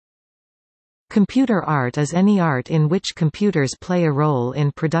Computer art is any art in which computers play a role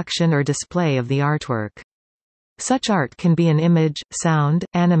in production or display of the artwork. Such art can be an image, sound,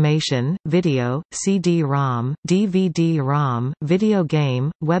 animation, video, CD-ROM, DVD-ROM, video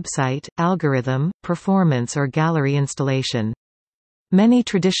game, website, algorithm, performance or gallery installation. Many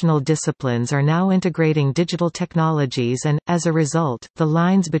traditional disciplines are now integrating digital technologies and, as a result, the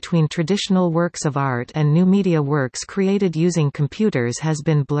lines between traditional works of art and new media works created using computers has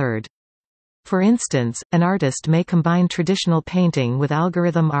been blurred. For instance, an artist may combine traditional painting with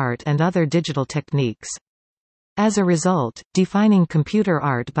algorithm art and other digital techniques. As a result, defining computer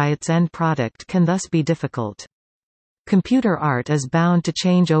art by its end product can thus be difficult. Computer art is bound to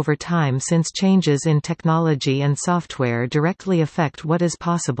change over time since changes in technology and software directly affect what is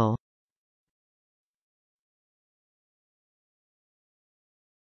possible.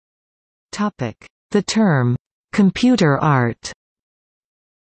 The term, computer art.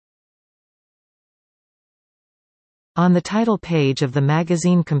 On the title page of the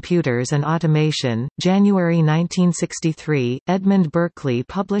magazine Computers and Automation, January 1963, Edmund Berkeley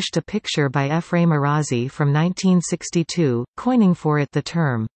published a picture by Ephraim Arazi from 1962, coining for it the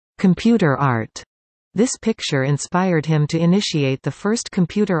term, computer art. This picture inspired him to initiate the first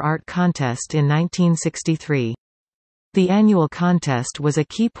computer art contest in 1963. The annual contest was a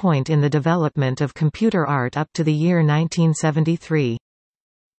key point in the development of computer art up to the year 1973.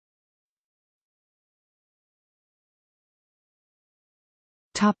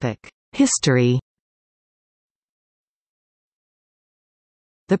 History.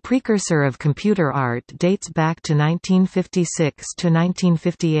 The precursor of computer art dates back to 1956 to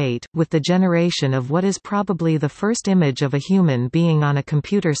 1958, with the generation of what is probably the first image of a human being on a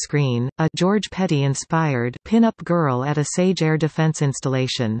computer screen, a George Petty-inspired pin-up girl at a Sage air defense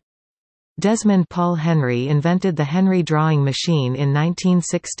installation. Desmond Paul Henry invented the Henry drawing machine in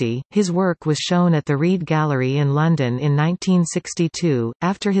 1960. His work was shown at the Reed Gallery in London in 1962.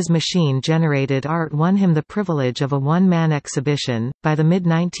 After his machine-generated art won him the privilege of a one-man exhibition, by the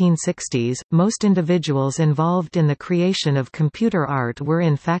mid-1960s, most individuals involved in the creation of computer art were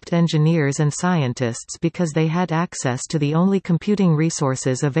in fact engineers and scientists because they had access to the only computing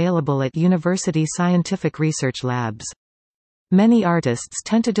resources available at university scientific research labs. Many artists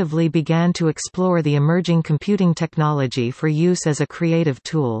tentatively began to explore the emerging computing technology for use as a creative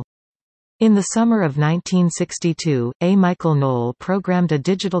tool. In the summer of 1962, A. Michael Knoll programmed a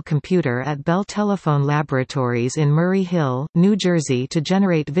digital computer at Bell Telephone Laboratories in Murray Hill, New Jersey to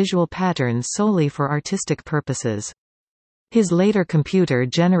generate visual patterns solely for artistic purposes. His later computer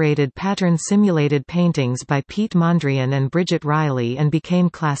generated pattern-simulated paintings by Pete Mondrian and Bridget Riley and became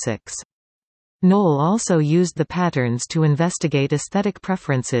classics. Knoll also used the patterns to investigate aesthetic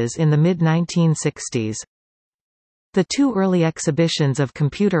preferences in the mid-1960s. The two early exhibitions of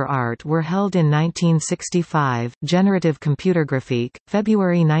computer art were held in 1965, Generative Computergrafik,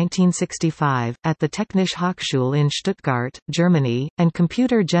 February 1965, at the Technische Hochschule in Stuttgart, Germany, and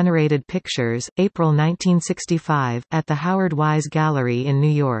Computer-Generated Pictures, April 1965, at the Howard Wise Gallery in New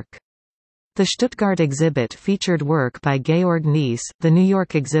York. The Stuttgart exhibit featured work by Georg Nies, the New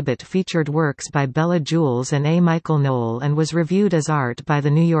York exhibit featured works by Bella Jules and A. Michael Knoll and was reviewed as art by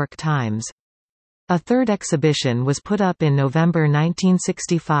The New York Times. A third exhibition was put up in November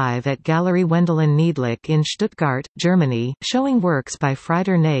 1965 at Gallery Wendelin Niedlich in Stuttgart, Germany, showing works by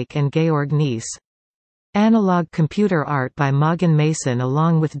Frieder Nake and Georg Nies. Analog computer art by Maughan Mason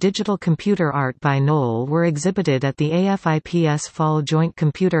along with digital computer art by Knoll were exhibited at the AFIPS Fall Joint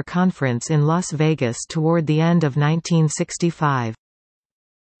Computer Conference in Las Vegas toward the end of 1965.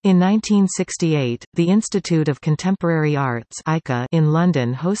 In 1968, the Institute of Contemporary Arts in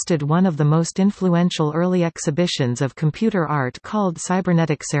London hosted one of the most influential early exhibitions of computer art called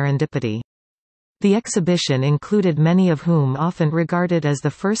Cybernetic Serendipity. The exhibition included many of whom often regarded as the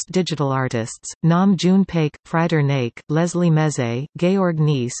first digital artists, Nam June Paik, Frieder Nake, Leslie Meze, Georg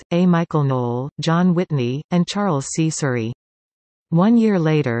Nies, A. Michael Knoll, John Whitney, and Charles C. Surrey. 1 year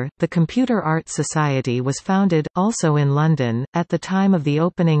later, the Computer Art Society was founded, also in London, at the time of the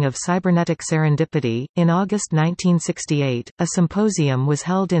opening of Cybernetic Serendipity. In August 1968, a symposium was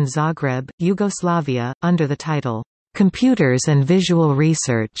held in Zagreb, Yugoslavia, under the title, Computers and Visual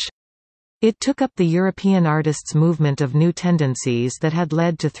Research. It took up the European artists' movement of new tendencies that had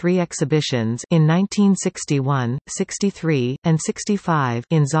led to 3 exhibitions in 1961, 63, and 65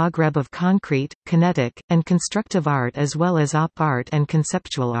 in Zagreb of concrete, kinetic, and constructive art as well as op art and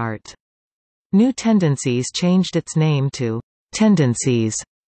conceptual art. New Tendencies changed its name to Tendencies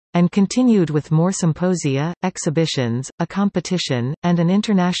and continued with more symposia, exhibitions, a competition, and an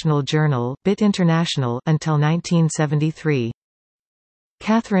international journal, Bit International, until 1973.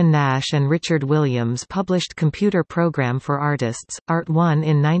 Catherine Nash and Richard Williams published Computer Program for Artists, Art 1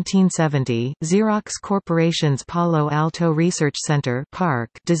 in 1970. Xerox Corporation's Palo Alto Research Center (PARC)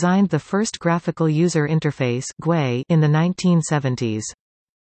 designed the first graphical user interface (GUI) in the 1970s.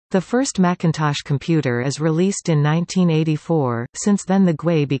 The first Macintosh computer is released in 1984. Since then the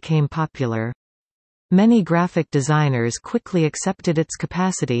GUI became popular. Many graphic designers quickly accepted its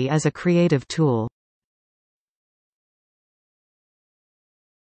capacity as a creative tool.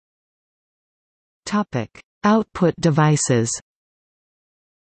 Output devices.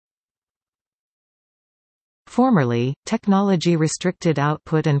 Formerly, technology restricted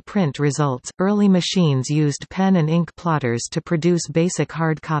output and print results. Early machines used pen and ink plotters to produce basic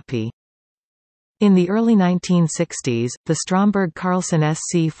hard copy. In the early 1960s, the Stromberg-Carlson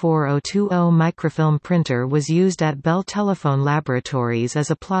SC4020 microfilm printer was used at Bell Telephone Laboratories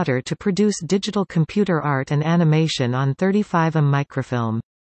as a plotter to produce digital computer art and animation on 35mm microfilm.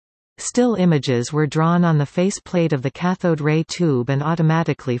 Still images were drawn on the faceplate of the cathode ray tube and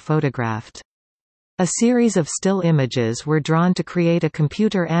automatically photographed. A series of still images were drawn to create a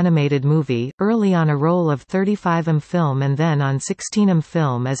computer-animated movie, early on a roll of 35mm film and then on 16mm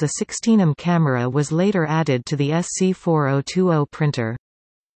film as a 16mm camera was later added to the SC4020 printer.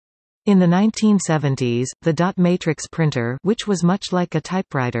 In the 1970s, the dot matrix printer, which was much like a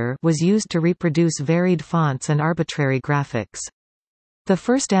typewriter, was used to reproduce varied fonts and arbitrary graphics. The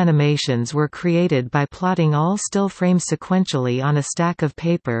first animations were created by plotting all still frames sequentially on a stack of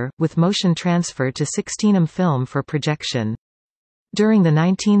paper, with motion transfer to 16mm film for projection. During the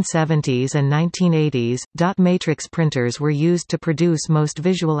 1970s and 1980s, dot matrix printers were used to produce most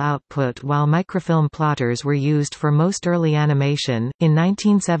visual output while microfilm plotters were used for most early animation. In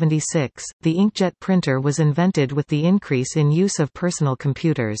 1976, the inkjet printer was invented with the increase in use of personal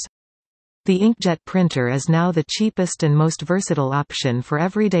computers. The inkjet printer is now the cheapest and most versatile option for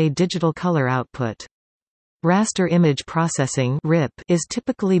everyday digital color output. Raster image processing (RIP) is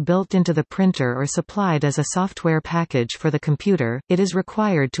typically built into the printer or supplied as a software package for the computer. It is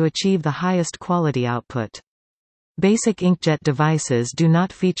required to achieve the highest quality output. Basic inkjet devices do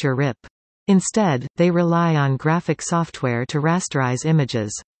not feature RIP. Instead, they rely on graphic software to rasterize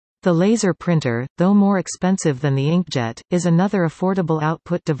images. The laser printer, though more expensive than the inkjet, is another affordable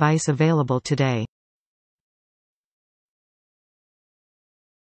output device available today.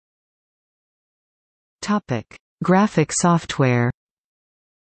 Topic: Graphic software.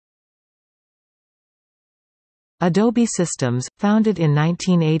 Adobe Systems, founded in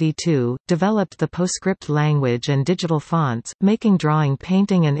 1982, developed the PostScript language and digital fonts, making drawing,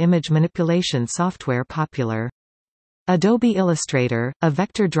 painting and image manipulation software popular. Adobe Illustrator, a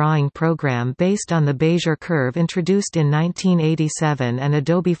vector drawing program based on the Bézier curve introduced in 1987, and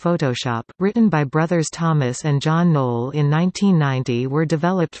Adobe Photoshop, written by brothers Thomas and John Knoll in 1990, were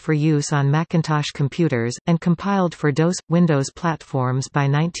developed for use on Macintosh computers, and compiled for DOS – Windows platforms by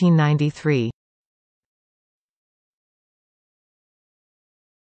 1993.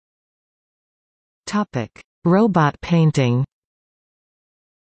 Robot painting.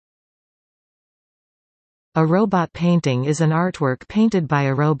 A robot painting is an artwork painted by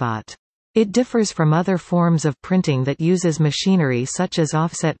a robot. It differs from other forms of printing that uses machinery such as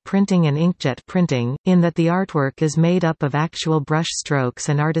offset printing and inkjet printing, in that the artwork is made up of actual brush strokes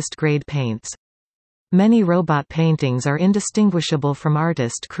and artist-grade paints. Many robot paintings are indistinguishable from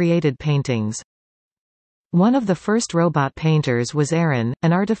artist-created paintings. One of the first robot painters was Aaron,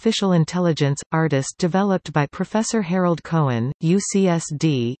 an artificial intelligence artist developed by Professor Harold Cohen,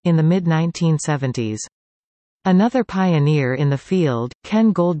 UCSD, in the mid-1970s. Another pioneer in the field,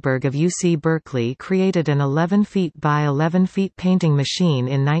 Ken Goldberg of UC Berkeley, created an 11 feet by 11 feet painting machine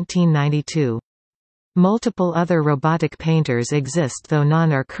in 1992. Multiple other robotic painters exist, though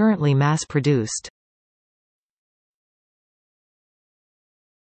none are currently mass-produced.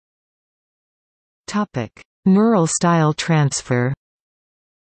 Neural style transfer.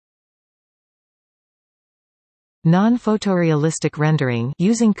 Non-photorealistic rendering,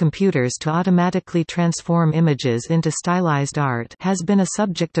 using computers to automatically transform images into stylized art, has been a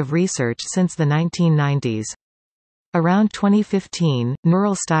subject of research since the 1990s. Around 2015,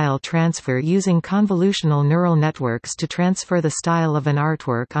 neural style transfer using convolutional neural networks to transfer the style of an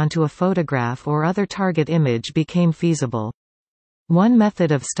artwork onto a photograph or other target image became feasible. One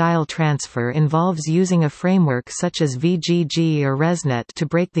method of style transfer involves using a framework such as VGG or ResNet to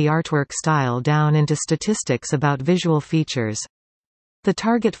break the artwork style down into statistics about visual features. The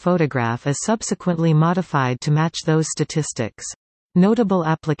target photograph is subsequently modified to match those statistics. Notable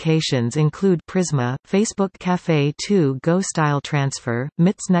applications include Prisma, Facebook Café 2 Go Style Transfer,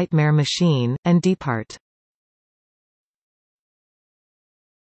 MIT's Nightmare Machine, and DeepArt.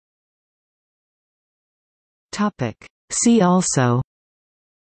 See also: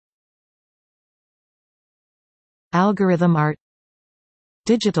 algorithm art,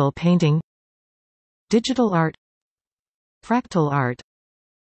 digital painting, digital art, fractal art,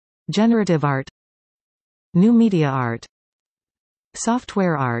 generative art, new media art,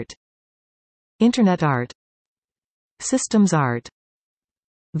 software art, internet art, systems art,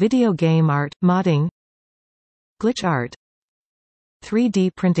 video game art, modding, glitch art,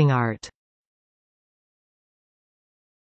 3D printing art.